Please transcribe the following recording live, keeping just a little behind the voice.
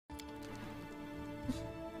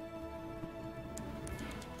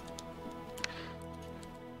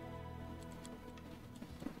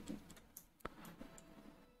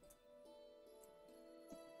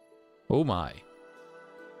Oh my.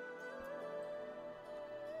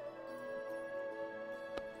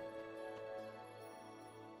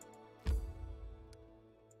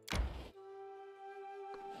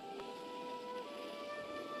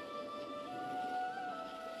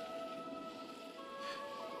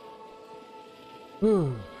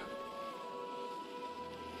 Ooh.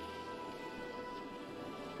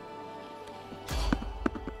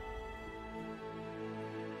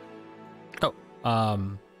 Oh,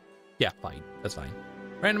 yeah, fine. That's fine.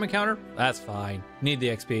 Random encounter? That's fine. Need the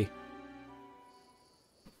XP.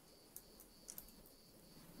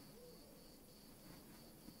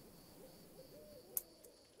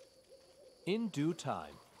 In due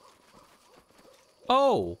time.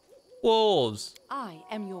 Oh, wolves. I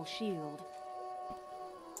am your shield.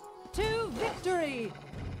 To victory!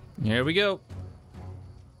 Here we go.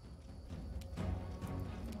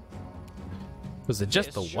 Was it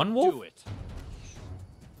just the one wolf? Do it.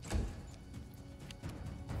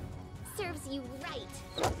 Serves you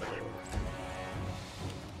right.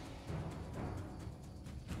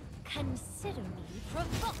 Consider me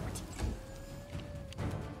provoked.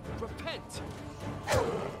 Repent.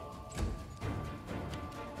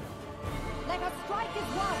 Let us strike as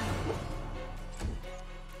one!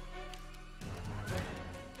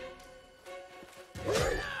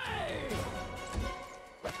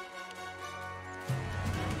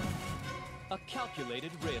 A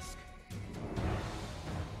calculated risk.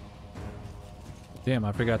 Damn,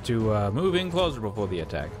 I forgot to move in closer before the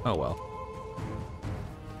attack. Oh well.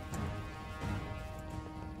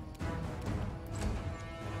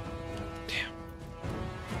 Damn.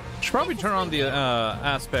 Should probably turn on the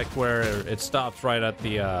aspect where it stops right at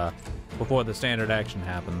the before the standard action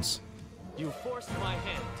happens. You forced my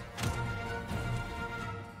hand.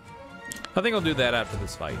 I think I'll do that after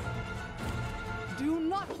this fight. Do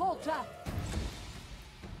not falter!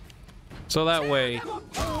 So that way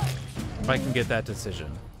I can get that decision.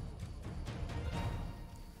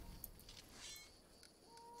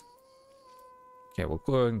 Okay, we'll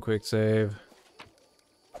go ahead and quick save.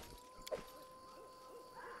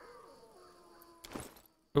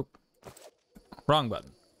 Oh, wrong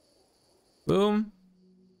button. Boom.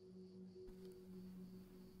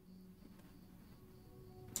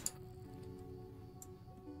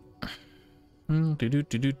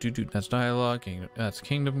 That's dialogue. That's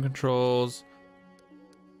kingdom controls.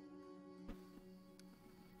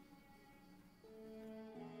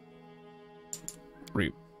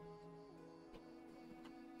 Reap.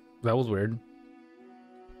 That was weird.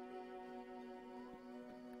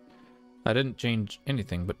 I didn't change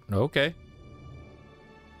anything, but okay.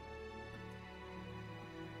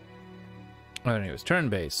 Anyways, turn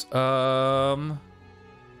base.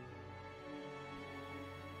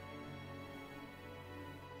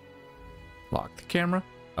 Lock the camera.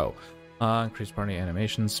 Oh. Increase party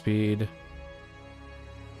animation speed.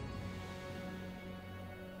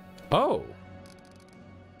 Oh.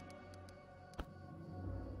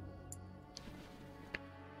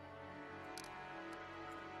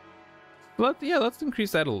 Let's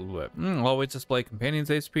increase that a little bit. Always display companions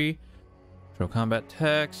HP. Show combat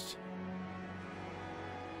text.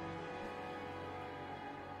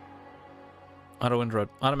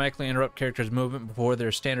 Automatically interrupt characters' movement before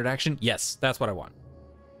their standard action. Yes, that's what I want.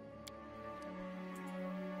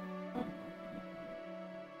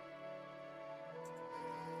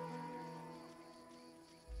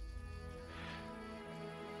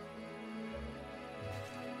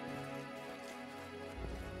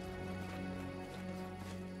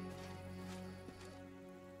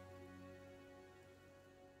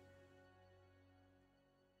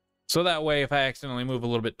 So that way, if I accidentally move a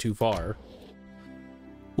little bit too far,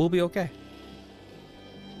 we'll be okay.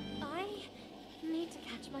 I need to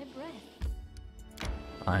catch my breath.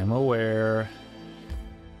 I'm aware.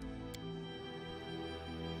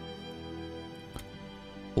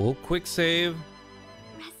 We'll quick save.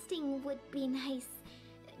 Resting would be nice,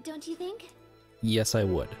 don't you think? Yes, I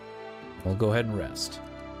would. We'll go ahead and rest.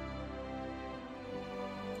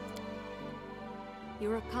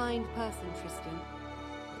 You're a kind person, Tristan.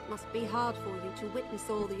 It must be hard for you to witness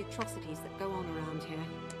all the atrocities that go on around here.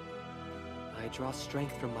 I draw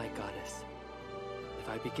strength from my goddess. If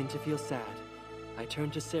I begin to feel sad, I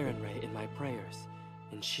turn to Sarenrae in my prayers,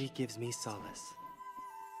 and she gives me solace.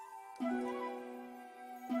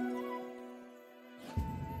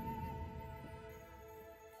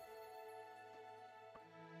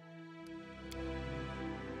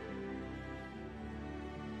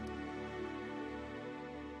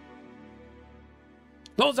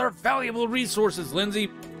 Those are valuable resources,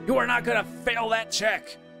 Lindsay. You are not gonna fail that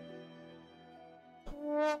check.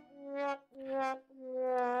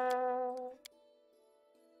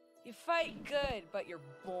 You fight good, but you're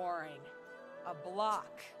boring. A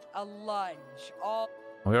block, a lunge, all...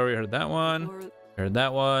 We already heard that one. Heard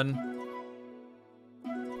that one.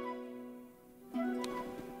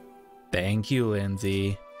 Thank you,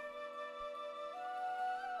 Lindsay.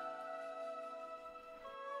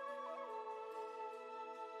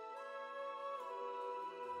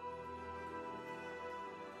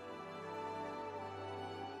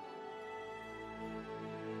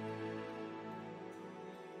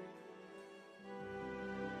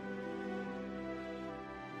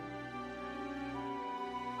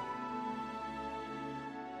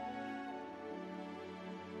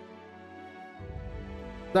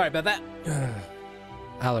 Sorry about that.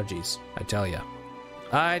 Allergies, I tell ya.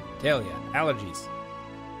 I tell ya, allergies.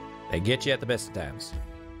 They get you at the best of times.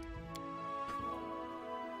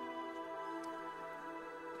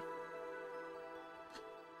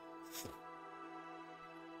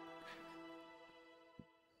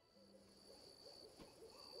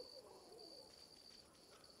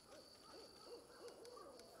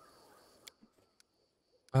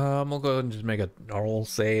 We'll go ahead and just make a normal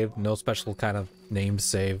save. No special kind of name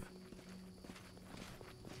save.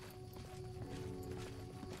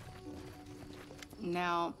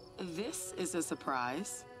 Now, this is a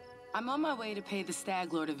surprise. I'm on my way to pay the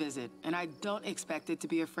Stag Lord a visit, and I don't expect it to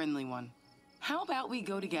be a friendly one. How about we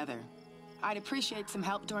go together? I'd appreciate some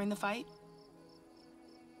help during the fight.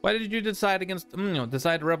 Why did you decide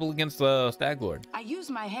to rebel against the Stag Lord? I used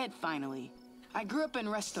my head finally. I grew up in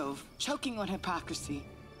Restov, choking on hypocrisy.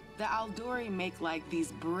 The Aldori make like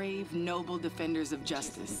these brave, noble defenders of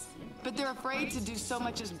justice. But they're afraid to do so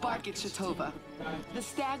much as bark at Shatova. The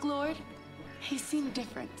Stag Lord, he seemed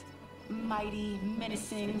different. Mighty,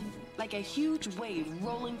 menacing, like a huge wave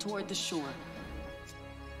rolling toward the shore.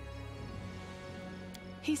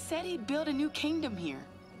 He said he'd build a new kingdom here,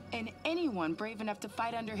 and anyone brave enough to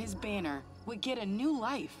fight under his banner would get a new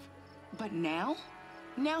life. But now?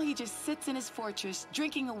 Now he just sits in his fortress,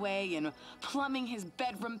 drinking away and plumbing his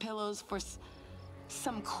bedroom pillows for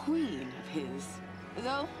some queen of his.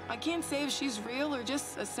 Though, I can't say if she's real or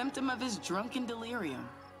just a symptom of his drunken delirium.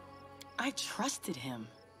 I trusted him.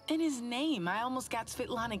 In his name, I almost got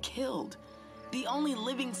Svetlana killed. The only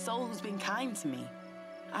living soul who's been kind to me.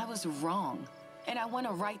 I was wrong, and I want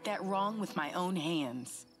to right that wrong with my own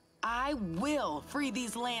hands. I will free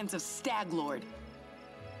these lands of Staglord.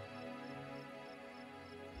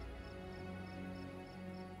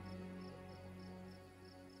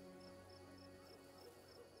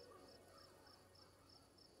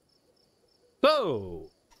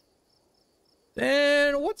 So,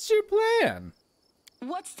 then what's your plan?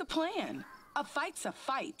 What's the plan? A fight's a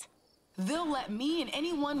fight. They'll let me and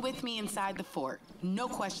anyone with me inside the fort. No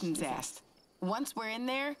questions asked. Once we're in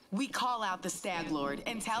there, we call out the Stag Lord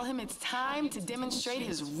and tell him it's time to demonstrate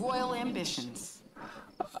his royal ambitions.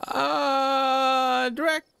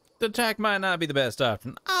 Direct attack might not be the best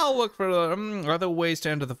option. I'll look for other ways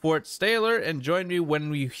to enter the fort. Stay alert and join me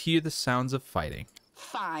when we hear the sounds of fighting.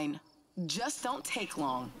 Fine. Just don't take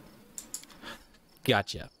long.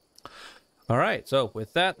 Gotcha. All right, so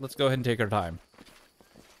with that, let's go ahead and take our time.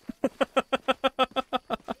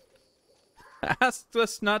 Asked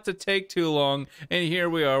us not to take too long, and here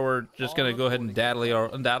we are. We're just gonna go ahead and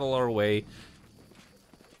daddle our way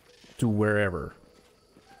to wherever.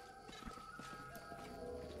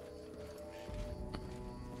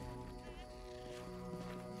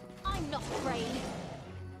 I'm not afraid.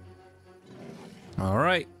 All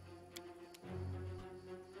right.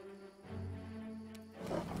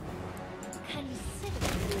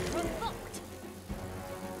 Consider me revoked.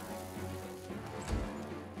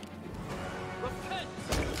 Repent!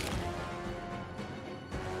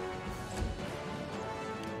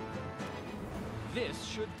 This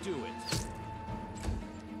should do it.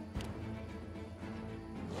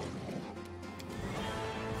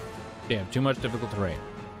 Damn, too much difficult terrain.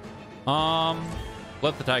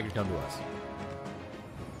 Let the tiger come to us.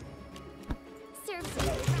 Serves me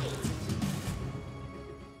right.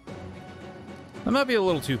 That might be a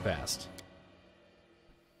little too fast.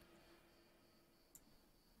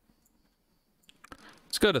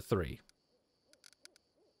 Let's go to 3.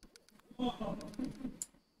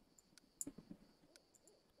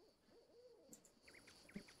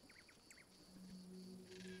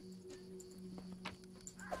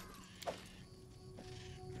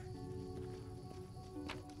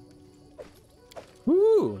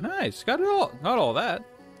 Ooh, nice. Got it all. Got all that.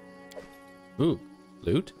 Ooh,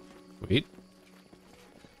 loot. Sweet.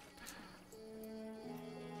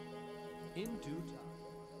 In due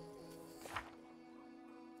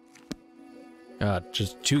time.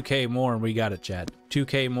 Just 2K more and we got it, chat.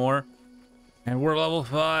 2K more. And we're level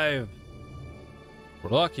 5. We're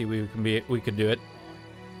lucky we could do it.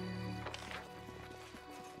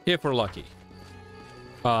 If we're lucky.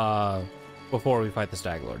 Before we fight the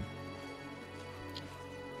Stag Lord.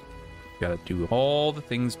 Gotta do all the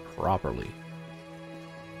things properly.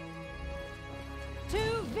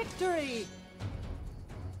 To victory!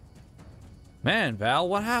 Man, Val,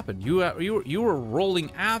 what happened? You were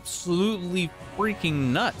rolling absolutely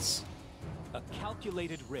freaking nuts. A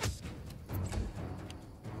calculated risk.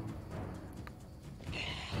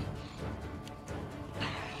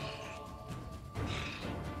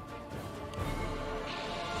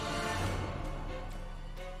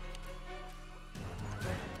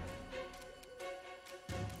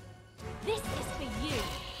 This is for you.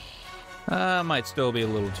 Might still be a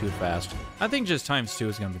little too fast. I think just ×2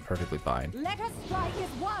 is gonna be perfectly fine. Let us strike as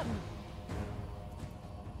one!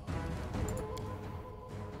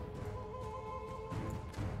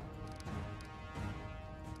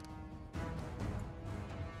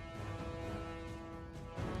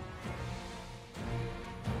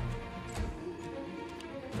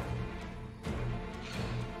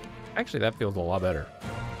 Actually, that feels a lot better.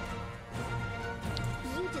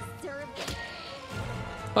 You deserve it.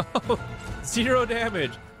 Oh, 0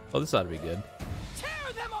 damage. Oh, this ought to be good. Tear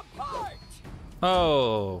them apart!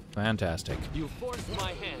 Oh, fantastic. You forced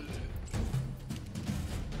my hand.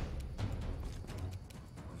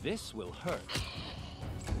 This will hurt.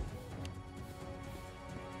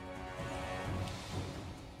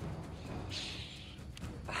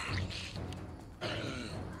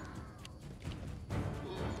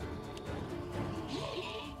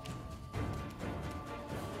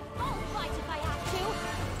 I'll fight if I have to.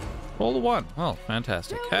 Roll a 1. Oh,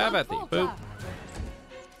 fantastic. Do Have not at thee. falter. Boop.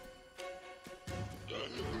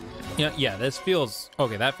 Yeah, this feels...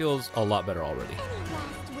 Okay, that feels a lot better already. Any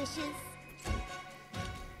last wishes?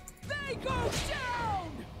 They go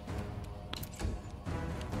down!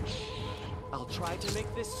 I'll try to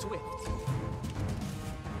make this swift.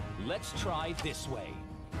 Let's try this way.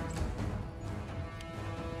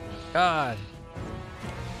 God.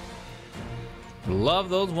 Love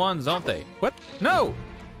those ones, don't they? What? No!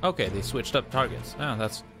 Okay, they switched up targets. Oh,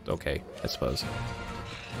 that's okay, I suppose.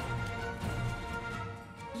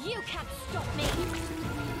 You can't stop me.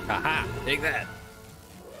 Haha, take that.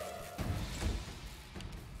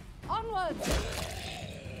 Onwards!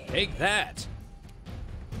 Take that.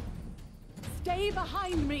 Stay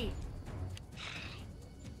behind me!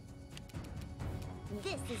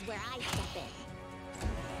 This is where I step in.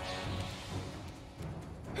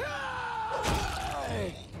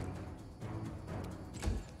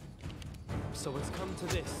 So it's come to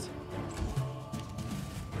this.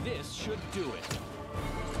 This should do it.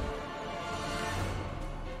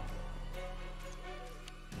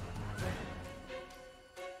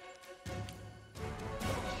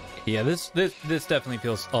 Yeah, this definitely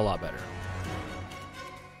feels a lot better.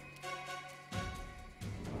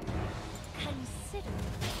 Consider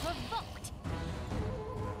provoked.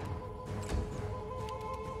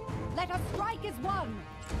 Let us strike as one!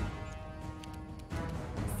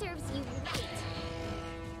 Serves you right.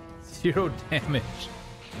 0 damage.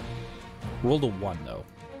 Rolled a 1 though.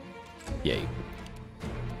 Yay.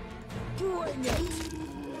 Bring it!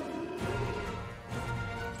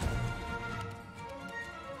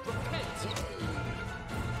 Repent!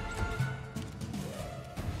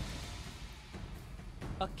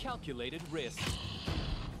 A calculated risk.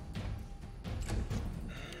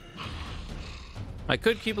 I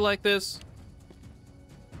could keep it like this.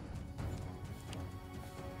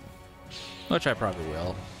 Which I probably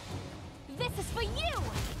will. This is for you.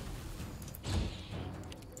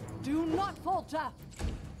 Do not falter!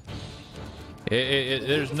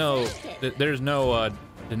 There's no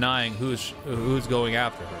denying who's going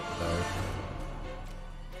after her, though.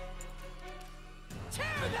 Tear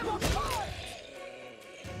them apart!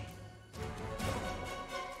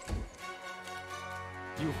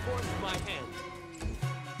 You forced my hand.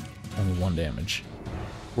 Only 1 damage.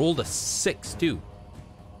 Rolled a 6 too.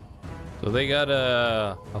 So they got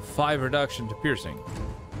a 5 reduction to piercing.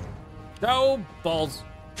 Oh, balls.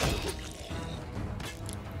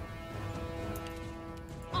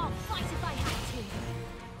 I'll fight if I have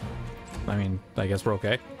to. I mean, I guess we're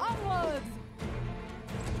okay. Onwards!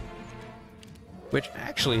 Which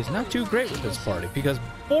actually is not too great with this party because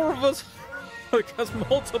 4 of us, because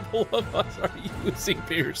multiple of us are using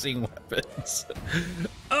piercing weapons.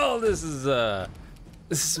 Oh, this is a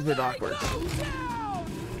bit awkward. Go down!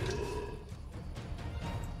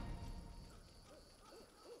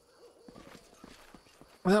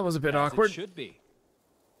 Well, that was a bit As awkward. it should be.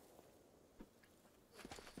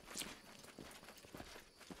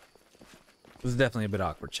 It was definitely a bit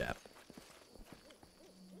awkward, chat.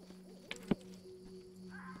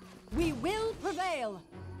 We will prevail.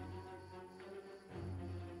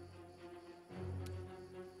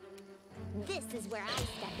 This is where I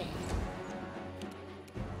step in.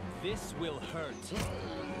 This will hurt.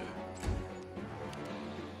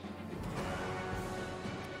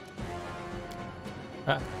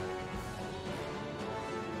 Ah.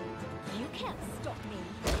 You can't stop me.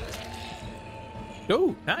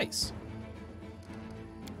 Oh, nice.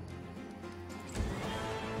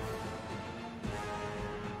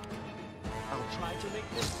 I'll try to make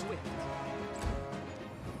this swift.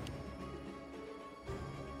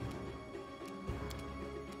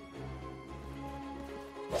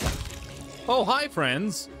 Oh, hi,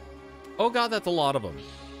 friends. Oh, God, that's a lot of them.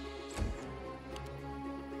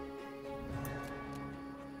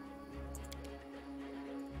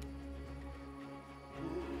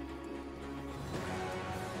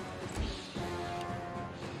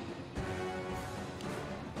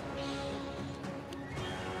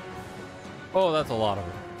 Oh, that's a lot of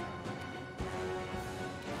them.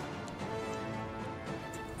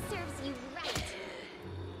 Serves you right.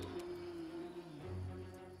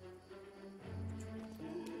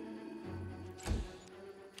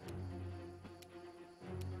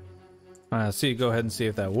 See, go ahead and see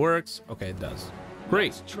if that works. Okay, it does.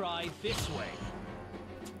 Great. Let's try this way.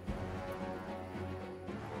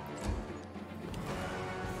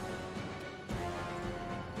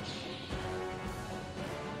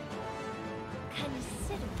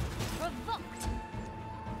 Consider provoked.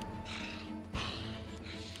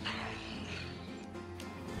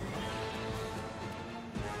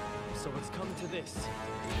 So it's come to this.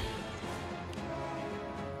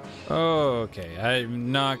 Okay,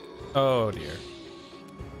 I'm not. Oh dear.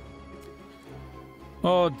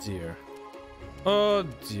 Oh dear. Oh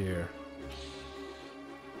dear.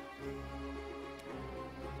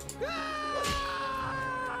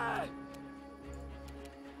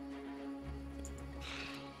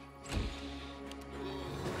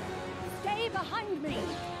 Stay behind me.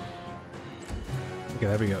 Okay,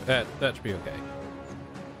 there we go. That should be okay.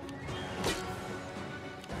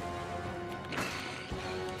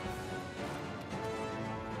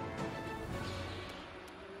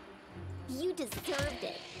 You deserved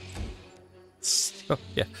it. Oh,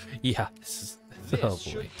 yeah. This is. This Oh boy.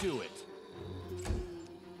 should do it.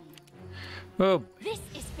 Oh, This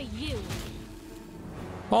is for you.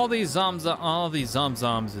 all these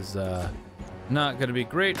zoms is not gonna be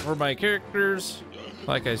great for my characters,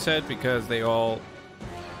 like I said, because they all,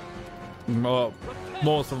 well,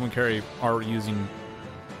 most of them are using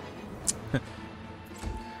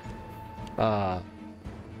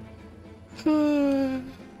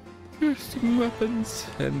piercing weapons,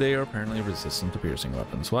 and they are apparently resistant to piercing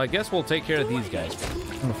weapons. Well, I guess we'll take care of these guys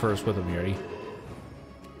first with them, Yuri.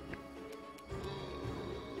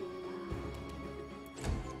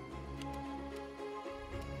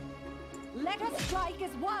 Let us strike as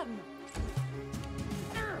one.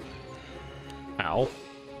 Ow.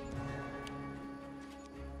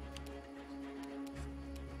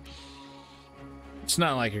 It's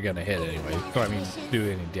not like you're gonna hit anyway. I mean, do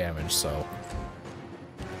any damage, so.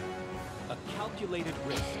 A calculated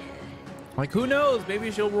risk. Like, who knows? Maybe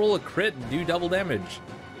she'll roll a crit and do double damage.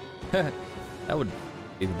 That would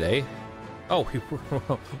be the day. Oh, we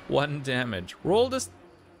rolled 1 damage.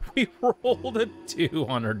 We rolled a 2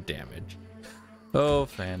 on her damage. Oh,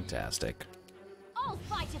 fantastic. I'll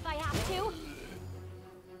fight if I have to.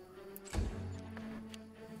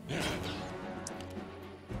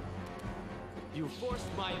 You forced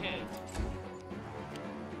my hand.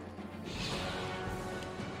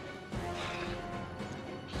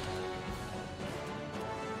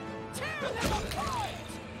 Tear them apart.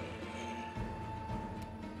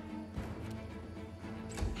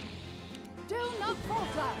 Do not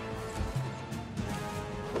falter.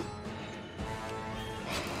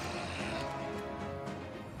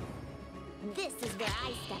 This is where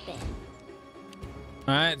I step in.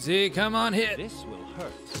 All right, Z, come on, hit. This will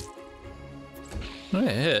hurt. I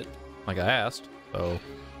hit, like I asked. So,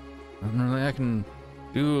 nothing really I can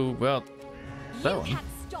do about that You one. can't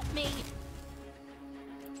stop me.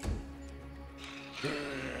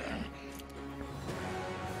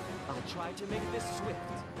 I'll try to make this swift.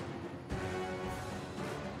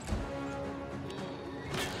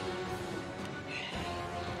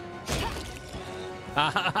 Ha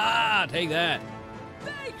ha ha! Take that.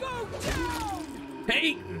 They go down.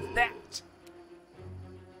 Take that.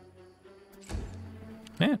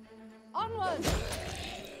 Yeah. Onward.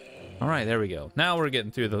 All right, there we go. Now we're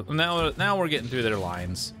getting through the now we're getting through their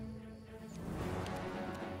lines.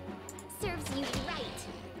 Serves you right.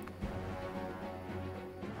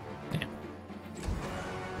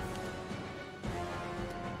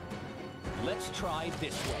 Let's try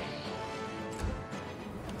this way.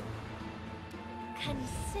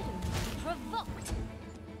 Consider me provoked.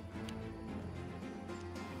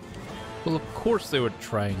 Well, of course they were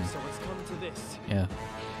trying. So it's come to this. Yeah.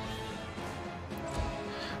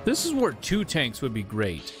 This is where 2 tanks would be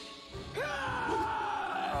great.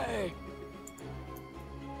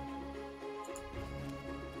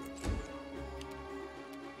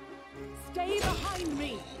 Stay behind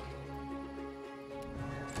me.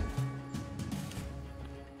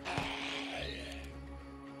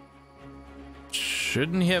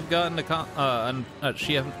 Shouldn't he have gotten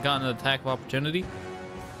she haven't gotten an attack of opportunity?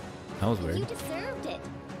 That was You weird. deserved it.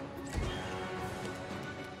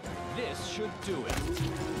 This should do it.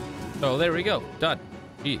 Oh, there we go. Done.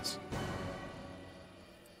 Jeez.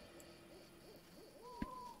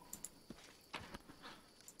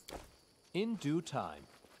 In due time.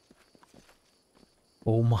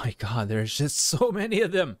 Oh my god, there's just so many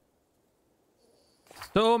of them.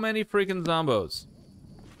 So many freaking zombos.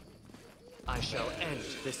 I shall end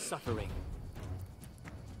this suffering.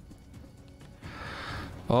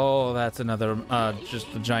 Oh, that's another, just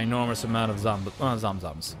a ginormous amount of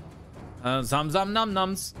zom-zoms.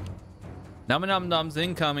 Zom-zom-num-nums. Num-num-nums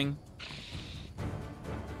incoming.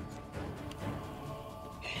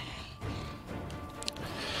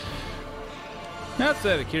 That's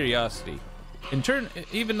out of curiosity.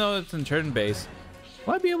 Even though it's in turn base,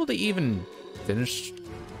 will I be able to even finish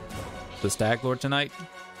the Stag Lord tonight?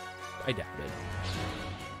 I doubt it.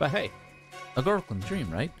 But hey, a girl can dream,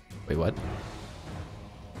 right? Wait, what?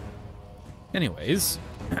 Anyways,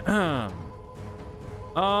 yeah,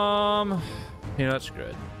 that's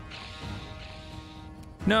good.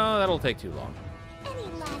 No, that'll take too long. Any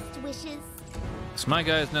last wishes? So my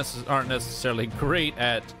guys aren't necessarily great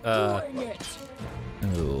at, Doing it.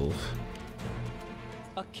 oh.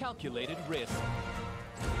 A calculated risk.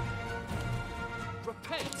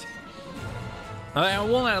 Repent. I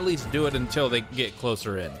won't at least do it until they get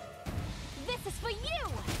closer in. This is for you.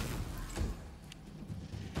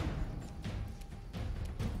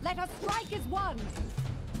 Let us strike as one.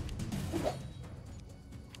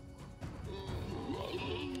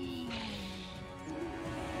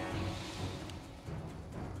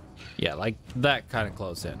 Yeah, like that kind of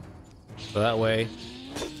close in. So that way.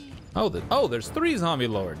 Oh, there's 3 zombie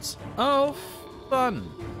lords. Oh,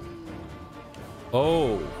 fun.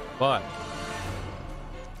 Oh, fun.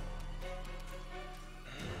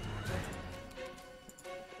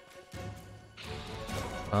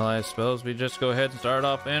 Well, I suppose we just go ahead and start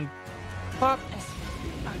off and pop.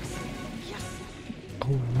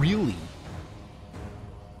 Oh, really?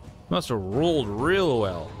 Must have rolled real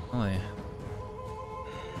well. Oh, yeah.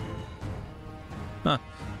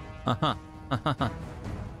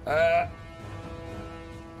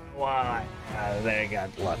 Why? They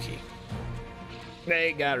got lucky.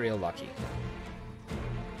 They got real lucky.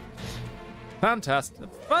 Fantastic.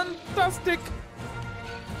 Fantastic.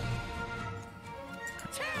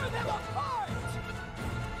 Tear them apart.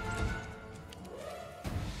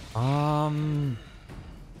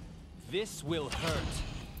 This will hurt.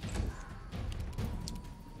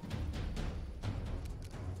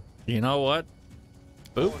 You know what?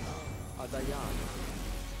 Boop.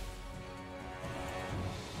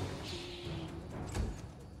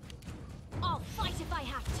 I'll fight if I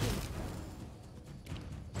have to.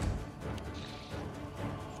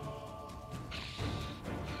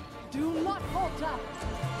 Do not falter.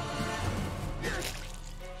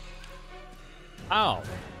 Ow.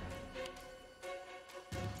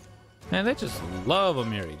 Man, they just love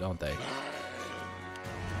Amiri, don't they?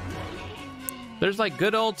 There's like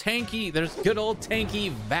good old tanky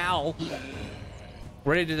Val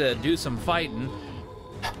ready to do some fighting.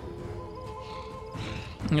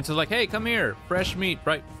 And it's like, hey, come here, fresh meat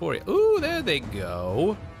right for you. Ooh, there they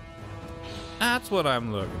go. That's what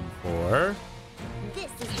I'm looking for. This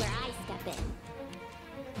is where I step in.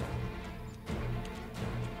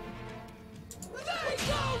 They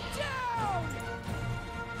go down.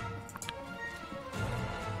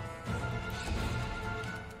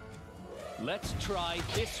 Let's try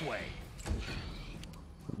this way.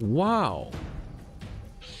 Wow.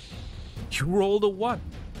 You rolled a 1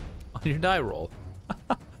 on your die roll.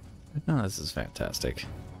 Oh, this is fantastic.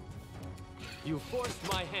 You forced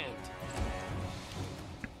my hand.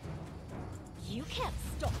 You can't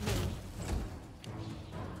stop me.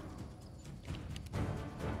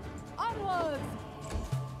 Onwards.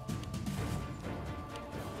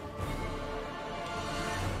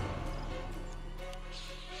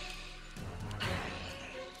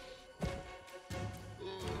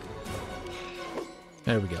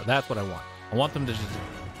 There we go. That's what I want. I want them to just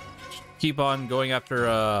keep on going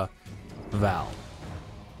after Val.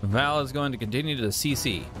 Val is going to continue to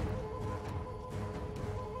CC.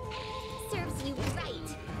 Serves you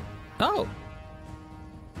right. Oh.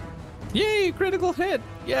 Yay, critical hit.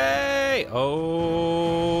 Yay.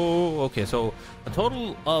 Oh, okay, so a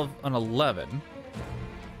total of an 11.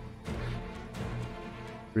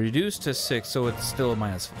 Reduced to 6, so it's still a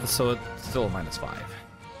minus, so it's still a -5.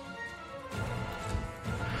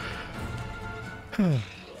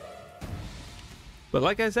 But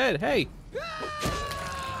like I said, hey.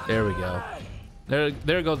 There we go.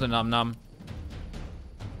 There goes the num num.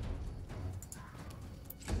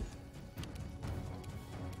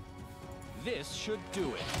 This should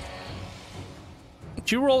do it.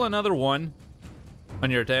 Did you roll another 1 on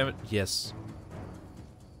your damage? Yes.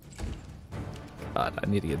 God, I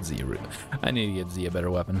need to get Z. I need to get Z a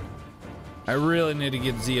better weapon. I really need to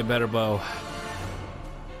get Z a better bow.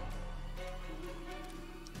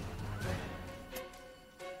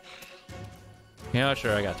 Yeah,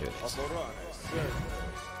 sure, I got 2 of these.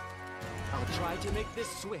 I'll try to make this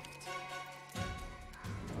swift.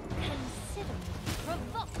 Consider me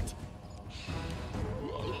provoked.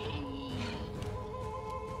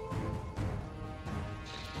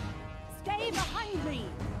 Stay behind me.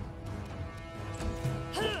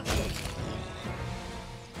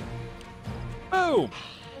 Boom!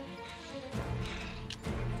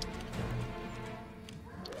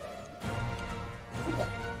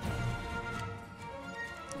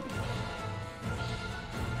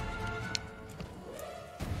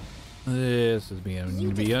 This is beginning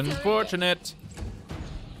to be unfortunate.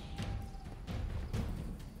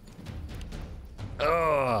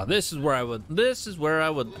 Oh, this is where I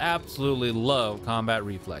would absolutely love combat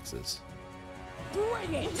reflexes.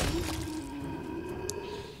 Bring it.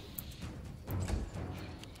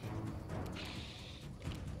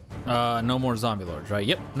 No more zombie lords, right?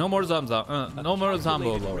 Yep, no more zombie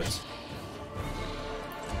lords.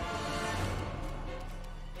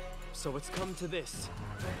 So it's come to this.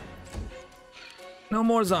 No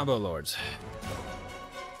more zombie lords.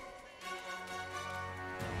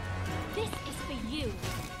 This is for you.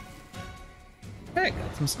 Hey,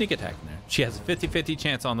 got some sneak attack in there. She has a 50-50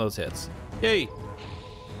 chance on those hits. Yay!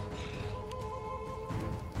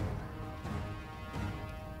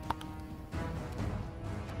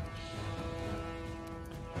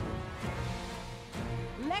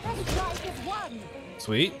 Let us strike as one.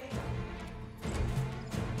 Sweet.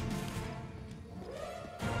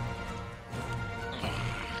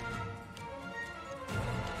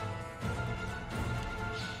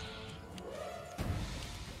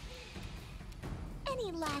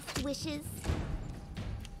 Any last wishes?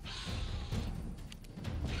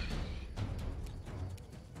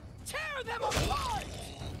 Tear them apart.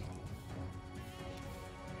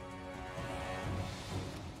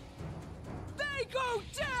 They go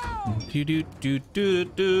down.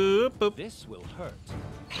 Boop. This will hurt.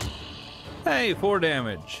 Hey, 4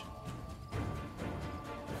 damage.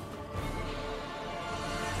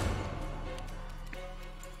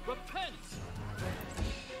 Repent!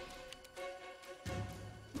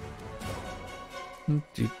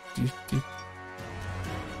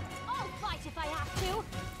 I'll fight if I have to.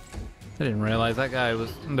 I didn't realize that guy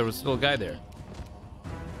was. There was still a guy there.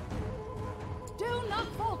 Do not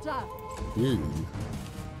falter.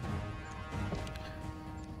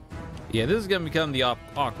 Yeah, this is gonna become the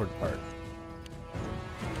awkward part.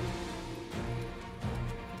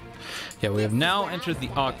 Yeah, we have now entered the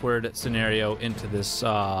awkward scenario into this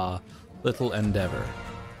little endeavor.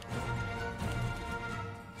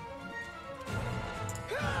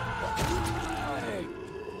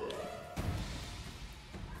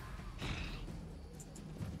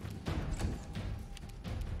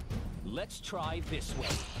 Let's try this way.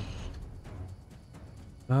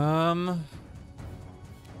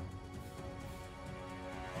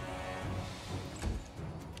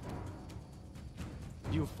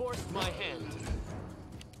 You forced my hand.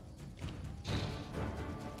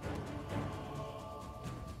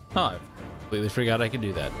 Oh, I completely forgot I could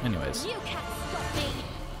do that. Anyways. You can't stop me.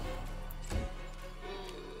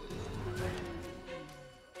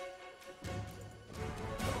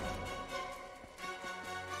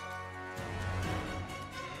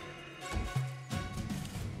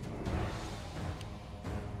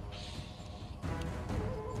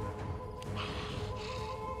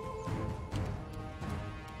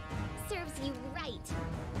 Serves you right.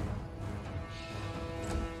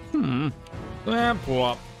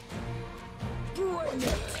 Plop. Bring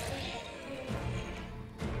it.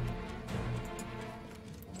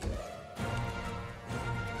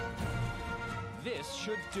 This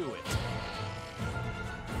should do it.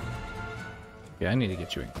 Yeah, I need to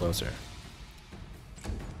get you in closer.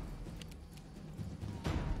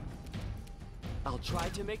 I'll try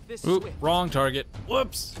to make this Oop, swift. wrong target.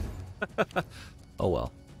 Whoops. Oh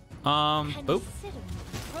well. Boop. Consider me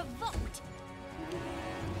provoked.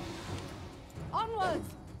 Onwards!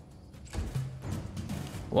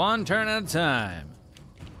 One turn at a time.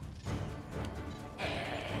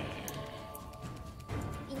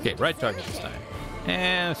 Okay, right target this time.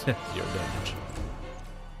 And 0 damage.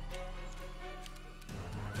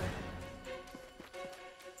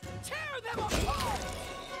 Tear them apart!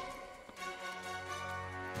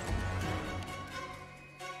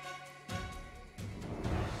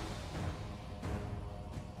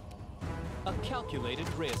 A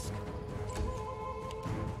calculated risk.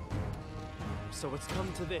 So it's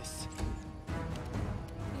come to this.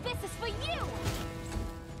 This is for you!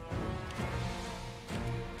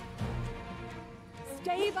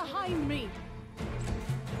 Stay behind me!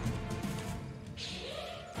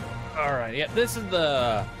 Alright, yeah, this is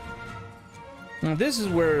the... This is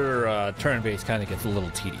where turn-based kind of gets a little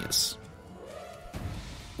tedious.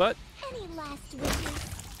 But Any last wishes?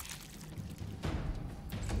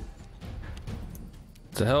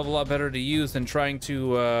 it's a hell of a lot better to use than trying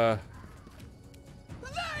to,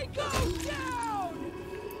 They go down!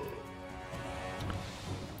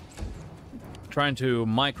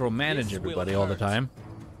 micromanage This will everybody all the hurt. time.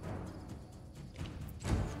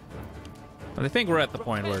 But I think we're at the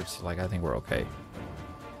point where it's like, I think we're okay.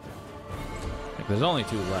 Like, there's only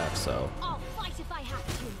 2 left, so... I'll fight if I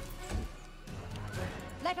have to.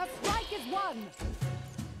 Let us strike as one!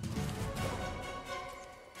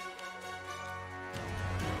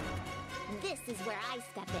 This is where I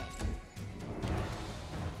step in.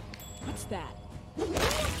 What's that? Look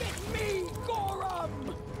at me,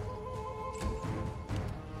 Gorum!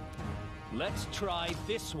 Let's try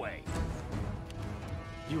this way.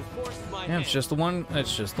 You forced my Yeah, hand. it's just the one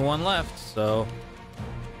left, so...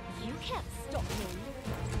 You can't stop me.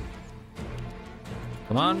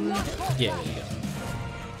 Come on. Yeah, there you go.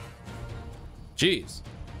 Jeez.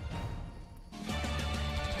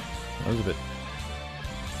 That was a bit...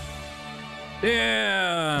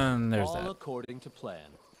 And there's All that. according to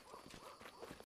plan.